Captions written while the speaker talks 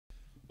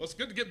Well, it's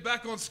good to get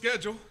back on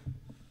schedule.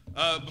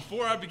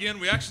 Before I begin,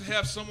 we actually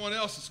have someone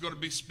else that's going to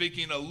be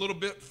speaking a little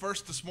bit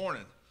first this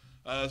morning.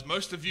 As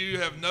most of you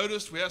have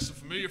noticed, we have some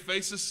familiar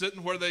faces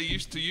sitting where they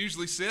used to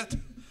usually sit.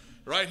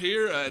 Right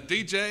here,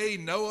 DJ,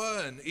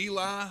 Noah, and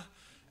Eli,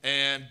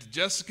 and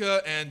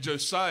Jessica, and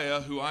Josiah,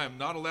 who I am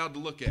not allowed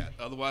to look at.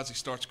 Otherwise, he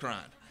starts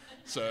crying.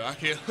 So I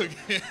can't look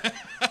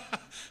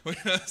at we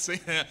don't see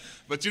that.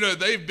 But, you know,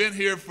 they've been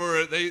here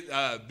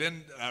they've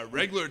been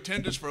regular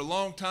attenders for a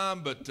long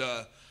time, but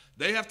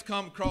they have to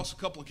come across a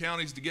couple of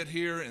counties to get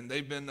here, and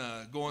they've been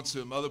going to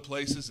some other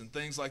places and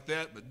things like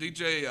that. But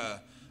DJ,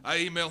 I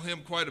emailed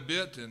him quite a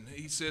bit, and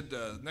he said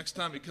next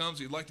time he comes,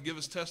 he'd like to give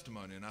his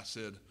testimony. And I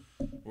said,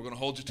 we're going to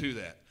hold you to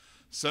that.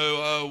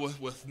 So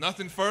with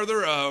nothing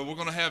further, we're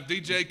going to have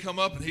DJ come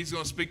up, and he's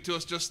going to speak to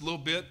us just a little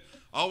bit.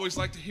 I always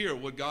like to hear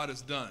what God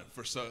has done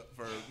for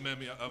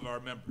many of our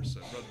members. So,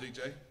 Brother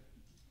DJ.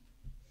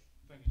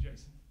 Thank you,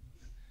 Jason.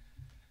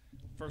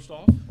 First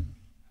off,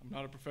 I'm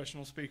not a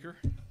professional speaker,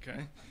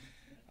 okay?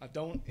 I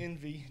don't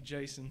envy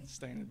Jason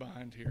standing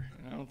behind here,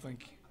 and I don't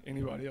think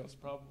anybody else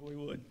probably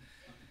would.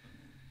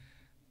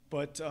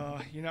 But,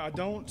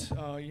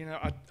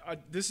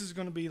 this is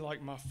going to be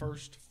like my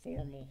first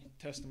formal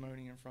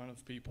testimony in front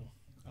of people.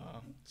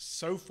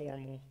 So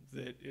formal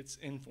that it's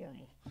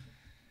informal.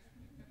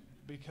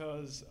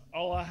 Because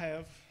all I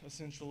have,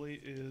 essentially,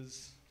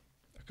 is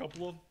a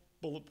couple of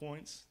bullet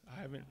points.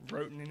 I haven't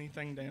written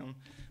anything down,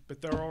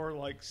 but there are,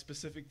 like,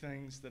 specific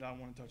things that I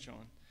want to touch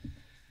on.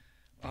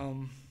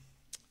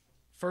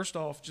 First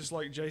off, just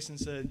like Jason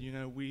said, you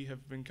know, we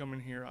have been coming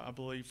here, I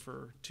believe,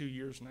 for 2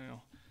 years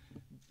now,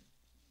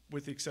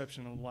 with the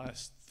exception of the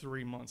last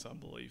 3 months, I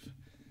believe.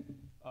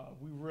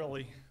 We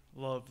really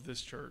love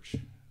this church,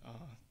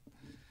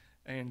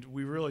 and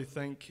we really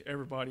thank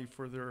everybody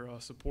for their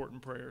support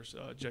and prayers.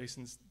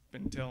 Jason's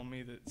been telling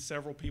me that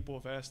several people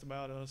have asked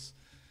about us,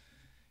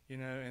 you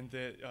know, and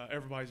that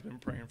everybody's been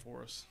praying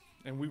for us,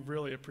 and we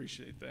really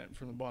appreciate that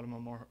from the bottom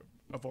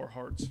of our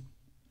hearts.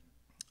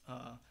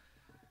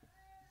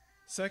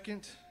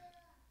 Second,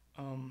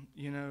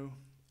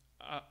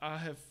 I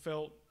have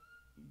felt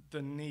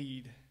the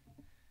need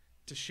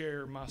to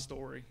share my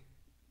story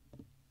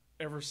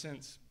ever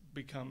since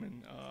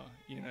becoming,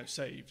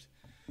 saved.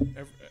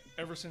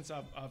 Ever since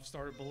I've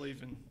started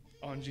believing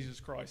on Jesus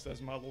Christ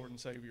as my Lord and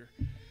Savior,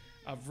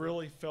 I've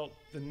really felt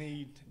the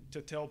need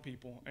to tell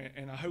people,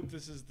 and I hope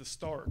this is the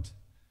start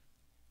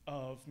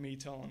of me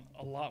telling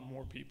a lot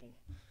more people.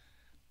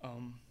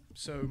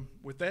 So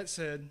with that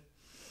said,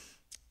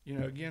 you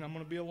know, again, I'm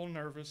going to be a little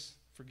nervous.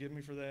 Forgive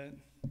me for that.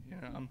 You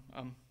know,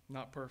 I'm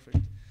not perfect.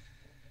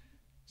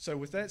 So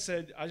with that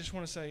said, I just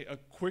want to say a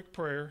quick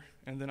prayer,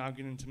 and then I'll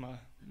get into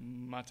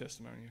my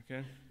testimony.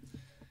 Okay.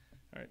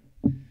 All right.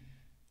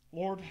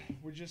 Lord,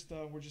 we're just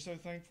so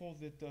thankful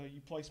that you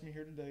placed me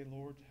here today,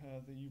 Lord.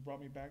 That you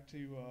brought me back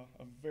to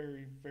a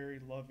very, very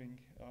loving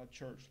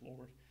church,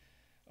 Lord.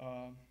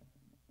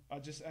 I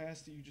just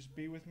ask that you just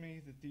be with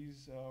me, that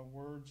these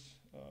words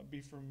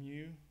be from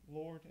you,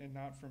 Lord, and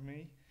not from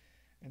me.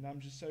 And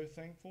I'm just so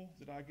thankful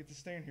that I get to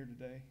stand here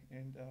today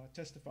and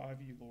testify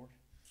of you, Lord.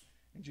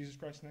 In Jesus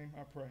Christ's name,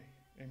 I pray.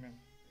 Amen.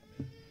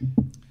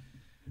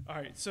 All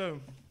right, so,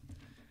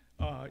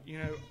 I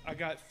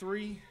got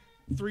three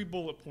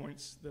bullet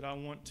points that I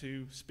want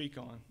to speak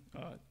on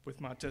with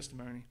my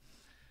testimony.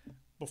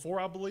 Before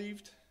I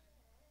believed,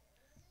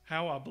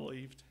 how I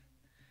believed,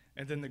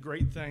 and then the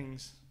great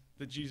things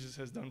that Jesus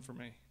has done for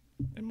me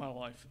in my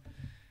life.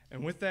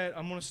 And with that,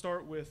 I'm going to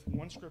start with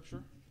one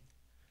scripture.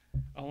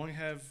 I only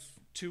have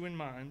two in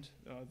mind.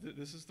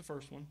 This is the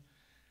first one.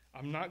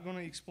 I'm not going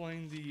to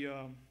explain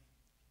the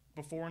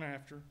before and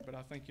after, but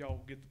I think y'all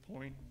will get the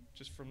point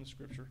just from the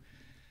scripture.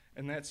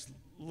 And that's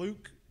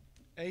Luke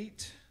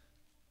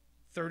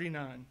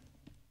 8:39.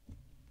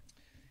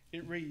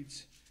 It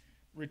reads,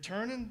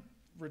 Return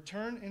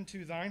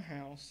into thine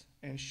house,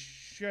 and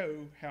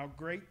show how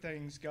great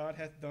things God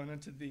hath done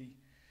unto thee.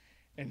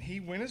 And he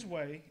went his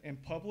way,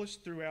 and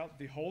published throughout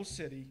the whole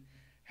city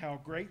how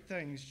great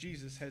things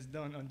Jesus has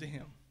done unto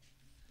him.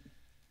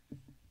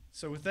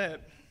 So with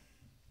that,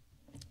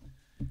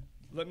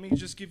 let me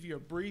just give you a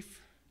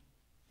brief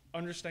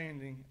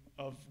understanding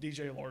of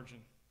DJ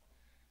Largen.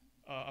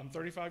 I'm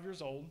 35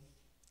 years old.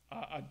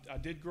 I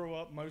did grow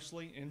up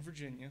mostly in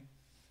Virginia.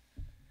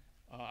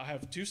 I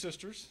have two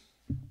sisters,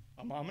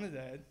 a mom and a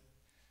dad.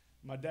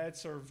 My dad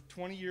served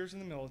 20 years in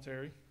the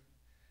military,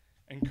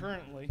 and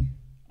currently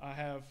I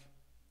have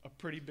a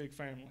pretty big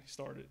family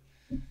started.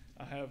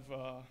 I have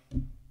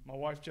my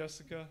wife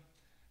Jessica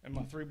and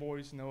my three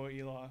boys, Noah,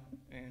 Eli,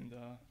 and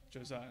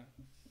Josiah.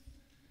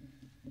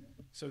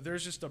 So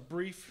there's just a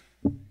brief,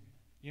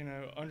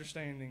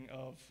 understanding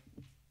of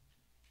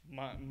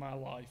my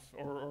life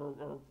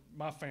or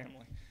my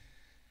family.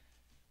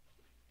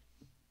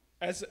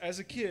 As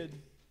a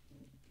kid,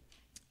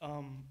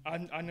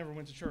 I never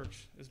went to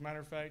church. As a matter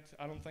of fact,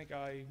 I don't think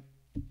I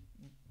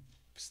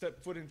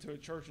stepped foot into a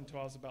church until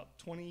I was about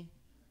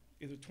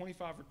either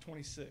 25 or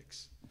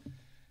 26.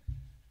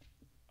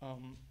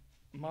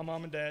 My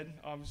mom and dad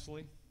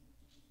obviously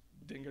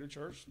didn't go to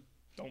church.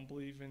 don't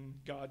believe in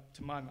God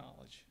to my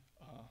knowledge.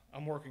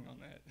 I'm working on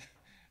that,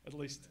 at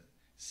least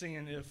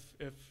seeing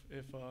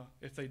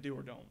if they do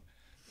or don't.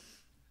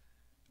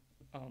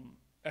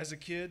 As a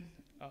kid,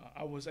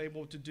 I was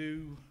able to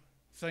do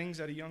things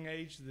at a young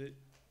age that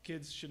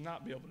kids should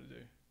not be able to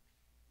do.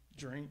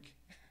 Drink.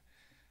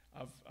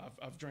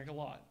 I've drank a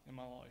lot in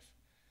my life.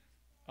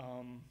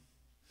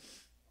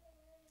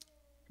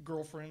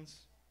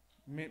 Girlfriends,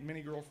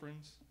 many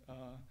girlfriends.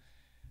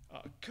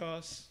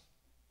 Cuss.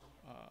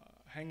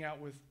 Hang out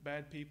with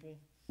bad people.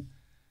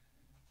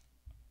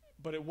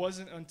 But it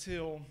wasn't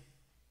until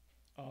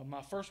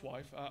my first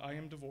wife, I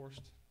am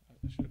divorced.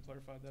 I should have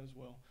clarified that as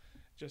well.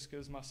 Jessica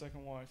is my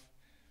second wife.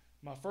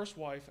 My first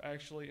wife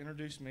actually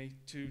introduced me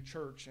to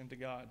church and to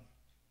God.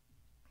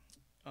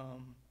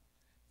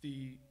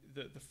 The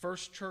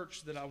first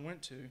church that I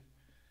went to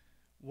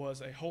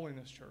was a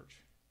holiness church.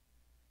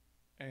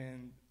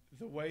 And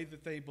the way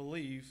that they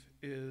believe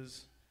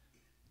is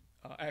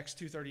Acts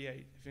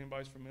 2:38, if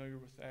anybody's familiar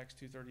with Acts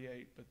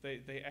 2:38. But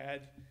they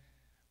add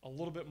a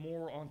little bit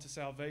more onto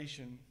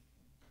salvation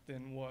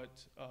than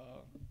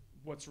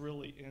what's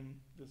really in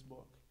this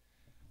book.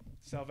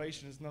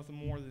 Salvation is nothing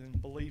more than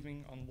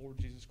believing on the Lord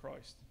Jesus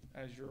Christ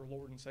as your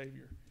Lord and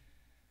Savior.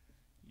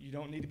 You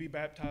don't need to be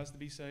baptized to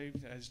be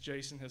saved, as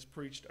Jason has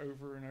preached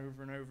over and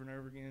over and over and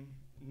over again.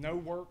 No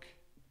work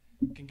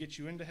can get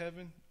you into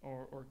heaven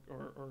or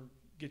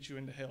get you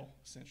into hell,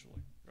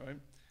 essentially, right?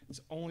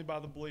 It's only by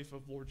the belief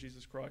of Lord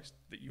Jesus Christ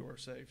that you are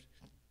saved.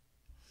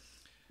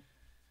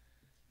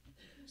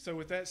 So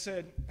with that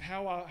said,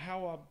 how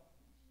I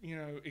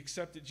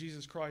accepted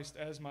Jesus Christ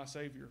as my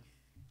Savior.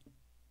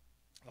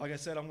 Like I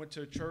said, I went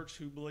to a church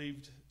who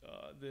believed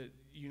that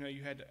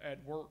you had to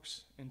add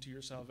works into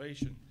your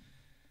salvation.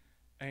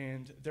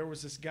 And there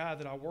was this guy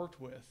that I worked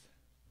with.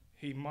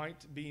 He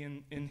might be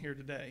in here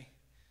today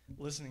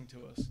listening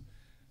to us.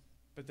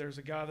 But there's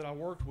a guy that I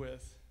worked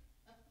with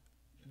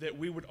that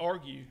we would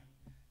argue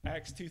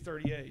Acts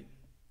 2:38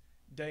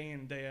 day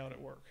in, day out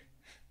at work.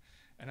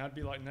 And I'd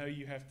be like, no,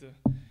 you have to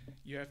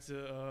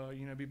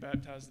be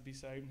baptized to be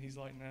saved. And he's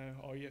like, no,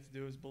 all you have to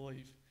do is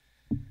believe.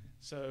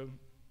 So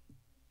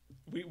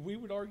we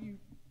would argue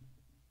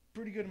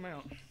pretty good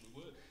amount.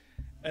 We would.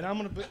 And I'm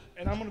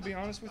gonna be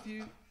honest with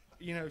you.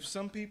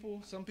 Some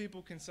people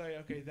can say,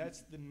 okay,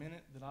 that's the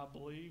minute that I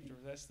believed, or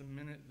that's the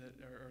minute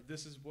that, or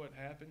this is what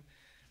happened.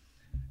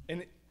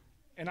 And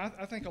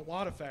I think a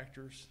lot of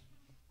factors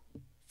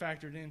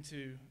factored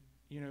into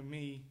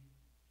me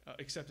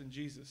accepting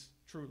Jesus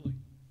truly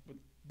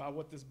by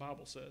what this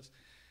Bible says.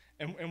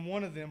 And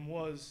one of them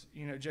was,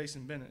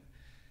 Jason Bennett.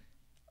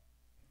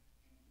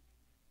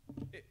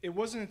 It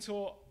wasn't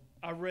until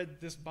I read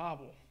this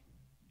Bible,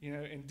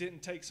 and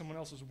didn't take someone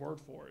else's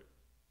word for it,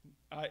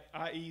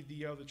 i.e.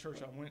 the other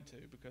church I went to,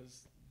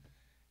 because,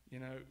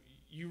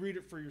 you read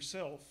it for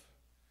yourself,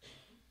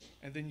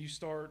 and then you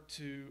start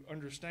to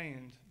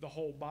understand the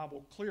whole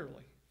Bible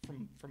clearly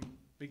from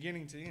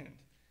beginning to end.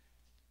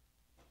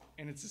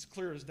 And it's as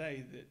clear as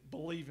day that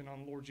believing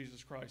on the Lord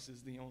Jesus Christ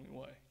is the only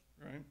way,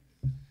 right?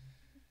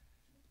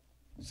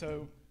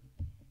 So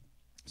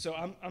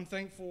I'm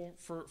thankful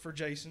for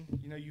Jason.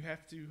 You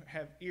have to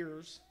have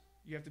ears.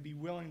 You have to be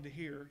willing to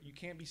hear. You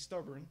can't be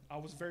stubborn. I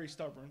was very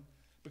stubborn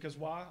because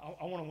why?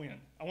 I want to win.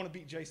 I want to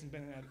beat Jason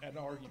Bennett at an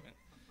argument.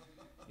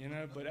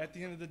 But at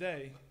the end of the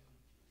day,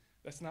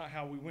 that's not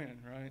how we win,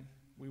 right?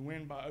 We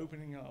win by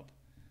opening up,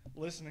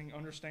 listening,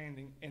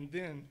 understanding, and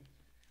then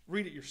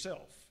read it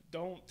yourself.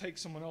 Don't take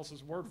someone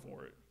else's word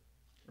for it,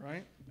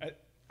 right?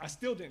 I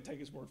still didn't take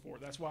his word for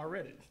it. That's why I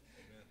read it,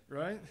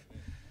 right?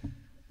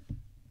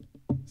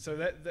 So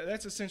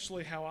that's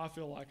essentially how I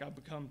feel like I've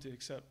become to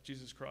accept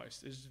Jesus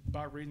Christ, is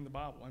by reading the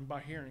Bible and by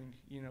hearing,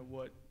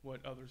 what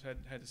others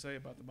had to say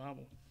about the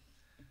Bible.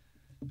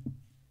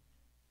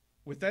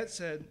 With that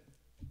said,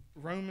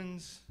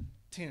 Romans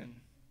 10.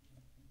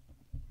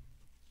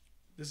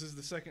 This is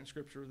the second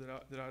scripture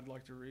that I'd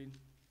like to read.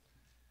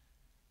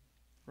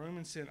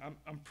 Romans 10.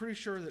 I'm pretty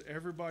sure that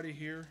everybody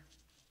here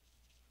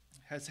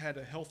has had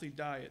a healthy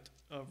diet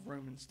of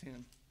Romans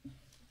 10.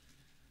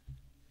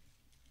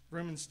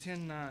 Romans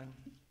 10:9.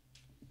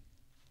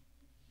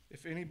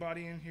 If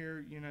anybody in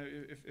here,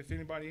 if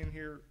anybody in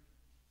here,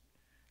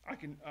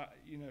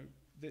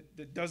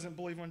 that doesn't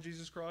believe on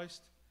Jesus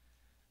Christ,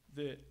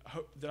 that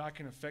I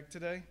can affect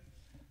today.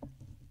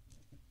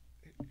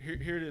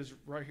 Here it is,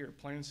 right here,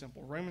 plain and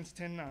simple. Romans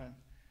 10:9.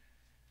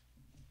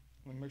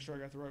 Let me make sure I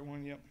got the right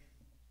one. Yep.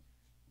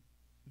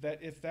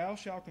 That if thou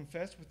shalt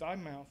confess with thy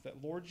mouth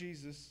that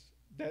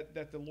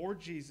the Lord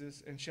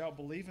Jesus, and shalt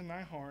believe in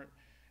thy heart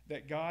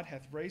that God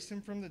hath raised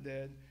him from the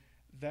dead,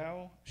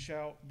 thou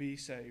shalt be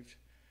saved.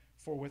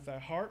 For with thy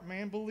heart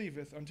man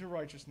believeth unto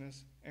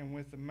righteousness, and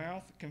with the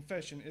mouth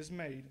confession is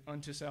made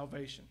unto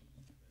salvation.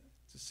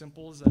 It's as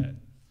simple as that.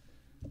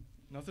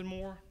 Nothing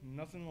more,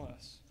 nothing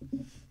less.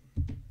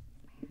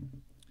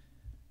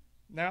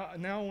 Now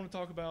I want to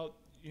talk about,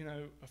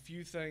 a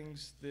few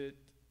things that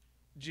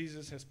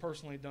Jesus has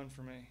personally done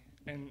for me.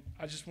 And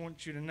I just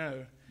want you to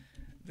know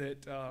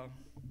that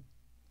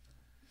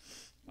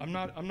I'm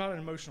not an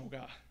emotional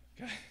guy,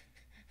 okay?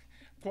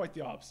 quite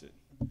the opposite.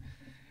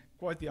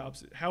 Quite the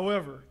opposite.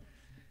 However,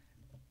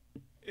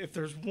 if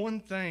there's one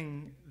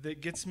thing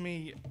that gets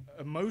me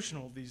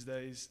emotional these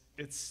days,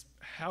 it's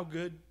how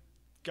good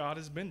God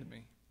has been to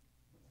me.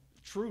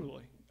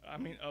 Truly. I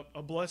mean,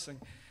 a blessing.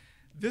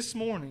 This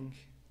morning,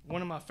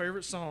 one of my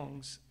favorite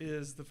songs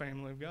is The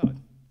Family of God.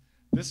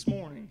 This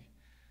morning,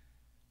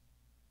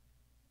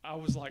 I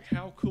was like,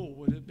 how cool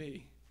would it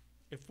be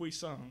if we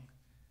sung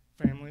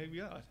Family of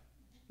God?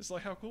 It's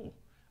like, how cool.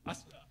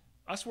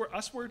 I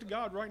swear to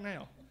God right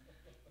now,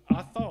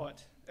 I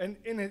thought, and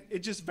it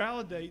just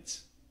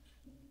validates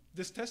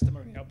this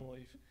testimony, I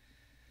believe.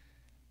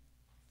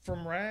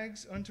 From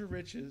rags unto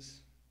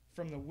riches,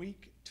 from the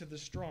weak to the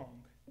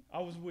strong. I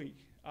was weak.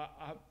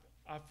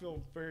 I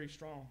feel very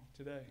strong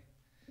today.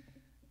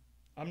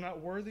 I'm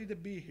not worthy to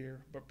be here,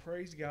 but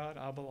praise God,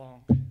 I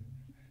belong.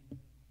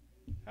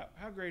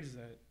 How great is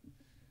that?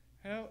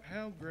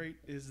 How great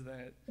is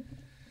that?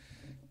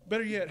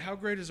 Better yet, how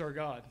great is our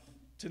God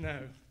to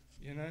know,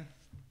 you know?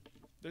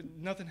 That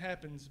nothing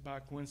happens by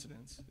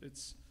coincidence.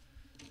 It's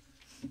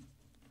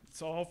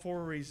all for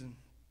a reason.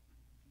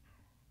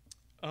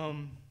 But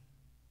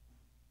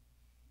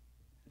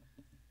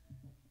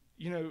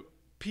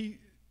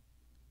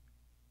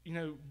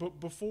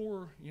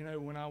before,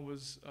 when I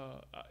was,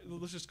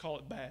 let's just call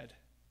it bad,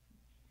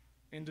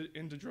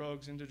 into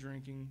drugs, into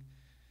drinking,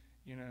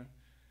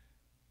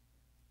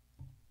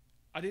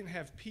 I didn't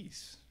have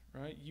peace,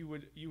 right? You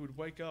would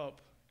wake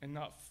up and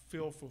not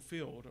feel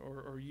fulfilled,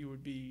 or you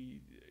would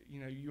be,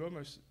 you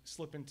almost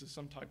slip into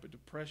some type of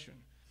depression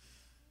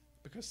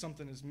because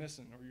something is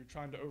missing, or you're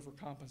trying to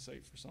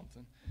overcompensate for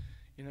something.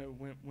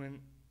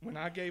 When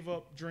I gave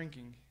up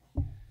drinking,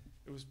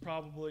 it was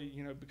probably,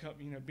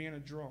 being a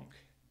drunk,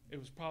 it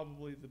was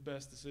probably the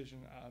best decision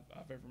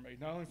I've ever made,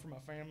 not only for my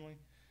family,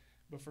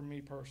 but for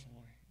me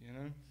personally,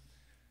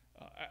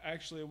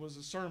 Actually, it was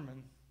a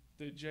sermon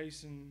that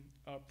Jason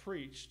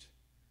preached,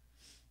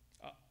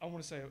 I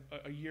want to say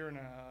a year and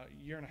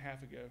a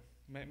half ago,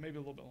 maybe a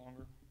little bit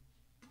longer,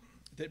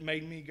 that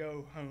made me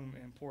go home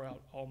and pour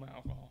out all my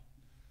alcohol.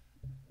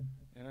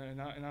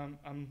 And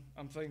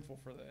I'm thankful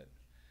for that.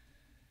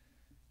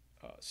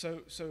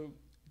 So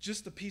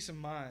just the peace of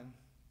mind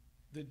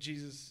that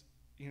Jesus,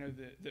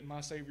 that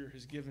my Savior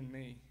has given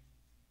me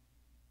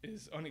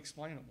is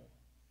unexplainable.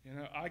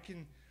 I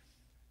can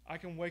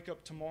wake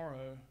up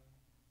tomorrow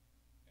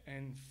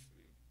and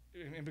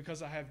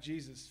because I have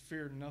Jesus,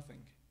 fear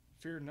nothing.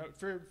 Fear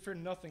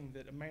nothing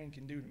that a man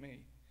can do to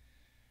me.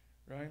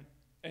 Right?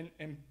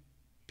 And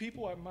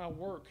people at my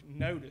work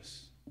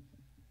notice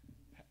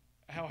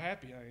how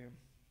happy I am.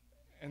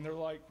 And they're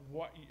like,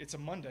 "What? It's a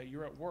Monday.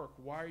 You're at work.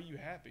 Why are you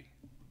happy?"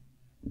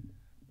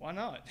 Why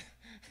not?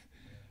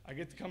 I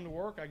get to come to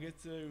work. I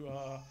get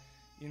to,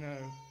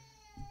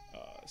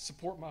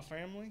 support my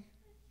family.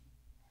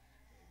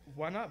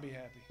 Why not be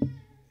happy?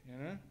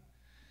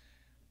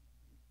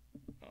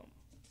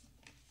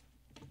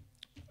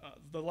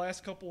 The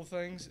last couple of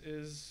things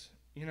is,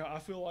 I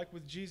feel like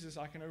with Jesus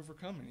I can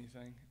overcome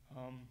anything.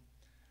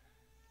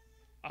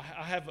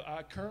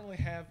 I currently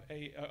have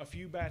a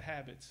few bad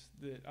habits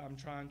that I'm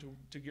trying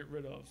to get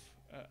rid of.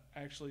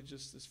 Actually,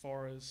 just as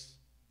far as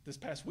this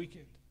past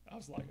weekend, I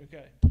was like,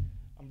 okay,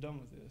 I'm done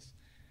with this.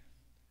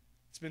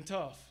 It's been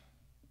tough.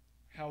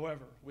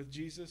 However, with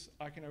Jesus,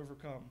 I can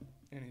overcome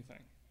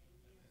anything.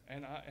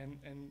 And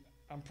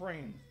I'm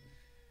praying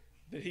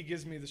that he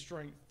gives me the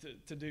strength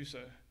to do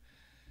so.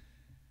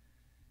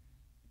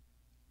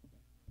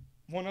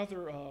 One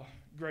other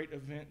great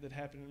event that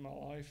happened in my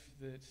life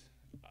that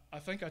I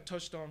think I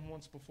touched on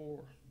once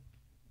before,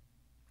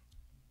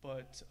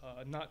 but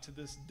not to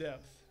this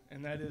depth,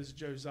 and that is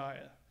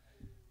Josiah,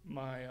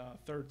 my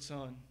third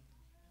son.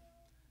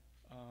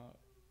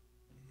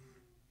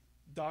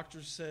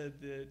 Doctors said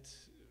that,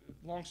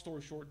 long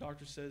story short,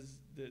 doctor says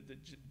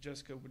that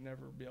Jessica would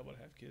never be able to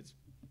have kids.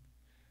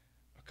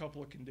 A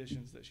couple of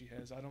conditions that she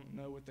has. I don't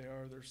know what they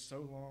are. They're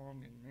so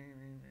long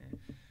and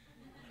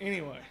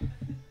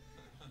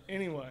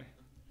Anyway,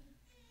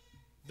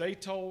 they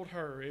told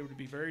her it would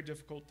be very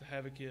difficult to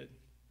have a kid,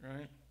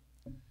 right?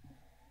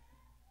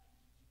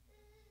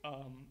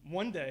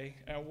 One day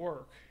at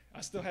work,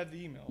 I still have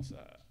the emails.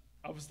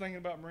 I was thinking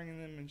about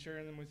bringing them and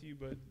sharing them with you,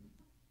 but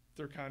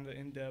they're kind of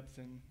in-depth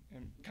and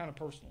kind of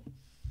personal.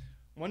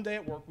 One day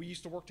at work, we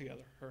used to work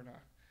together, her and I.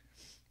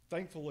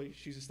 Thankfully,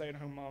 she's a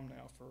stay-at-home mom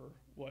now for,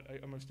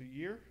 almost a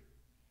year?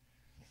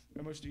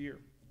 Almost a year.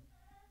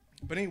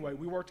 But anyway,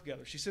 we worked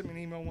together. She sent me an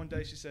email one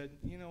day. She said,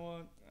 "You know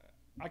what?"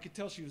 I could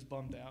tell she was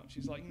bummed out.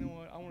 She's like, "You know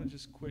what? I want to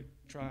just quit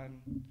trying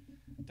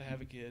to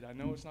have a kid. I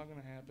know it's not going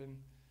to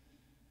happen.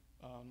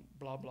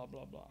 Blah, blah,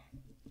 blah, blah."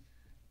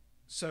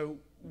 So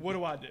what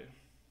do?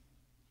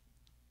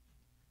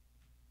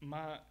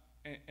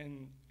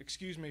 And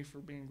excuse me for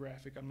being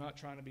graphic. I'm not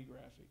trying to be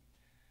graphic.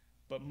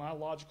 But my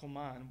logical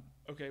mind,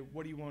 okay,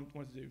 what do you want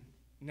to do?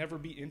 Never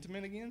be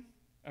intimate again?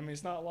 I mean,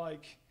 it's not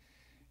like,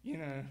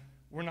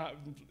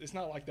 it's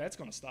not like that's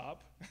going to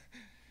stop.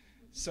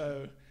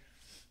 So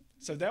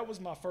So that was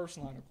my first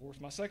line of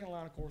course. My second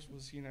line of course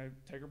was,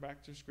 take her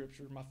back to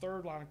Scripture. My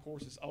third line of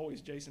course is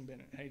always Jason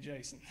Bennett. Hey,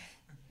 Jason,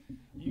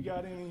 you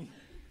got any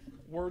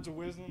words of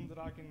wisdom that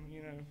I can,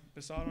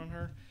 beside on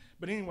her?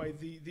 But anyway,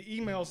 the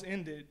emails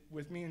ended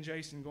with me and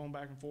Jason going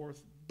back and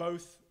forth,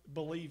 both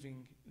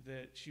believing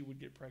that she would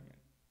get pregnant.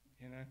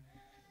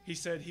 He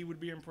said he would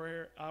be in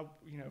prayer. Of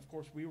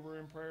course, we were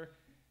in prayer.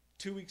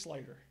 2 weeks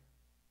later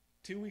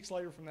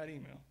from that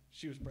email,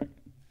 she was pregnant.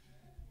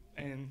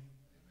 And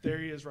there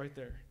he is right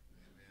there.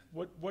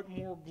 What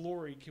more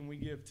glory can we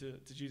give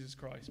to Jesus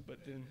Christ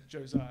but then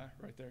Josiah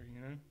right there,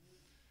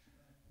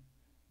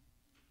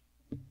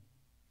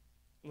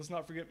 Let's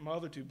not forget my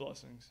other two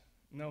blessings,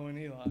 Noah and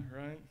Eli,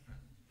 right?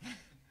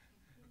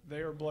 They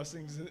are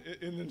blessings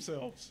in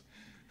themselves.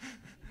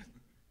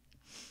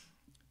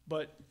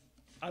 But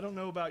I don't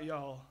know about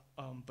y'all,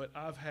 but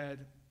I've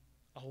had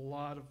a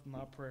lot of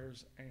my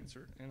prayers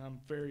answered, and I'm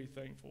very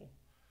thankful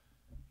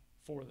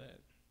for that.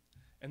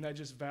 And that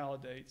just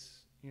validates,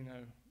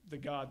 the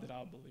God that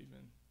I believe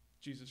in,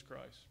 Jesus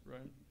Christ,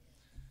 right?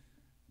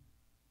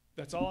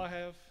 That's all I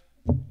have.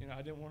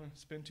 I didn't want to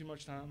spend too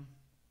much time.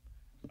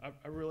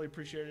 I really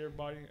appreciate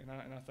everybody, and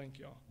I thank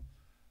y'all.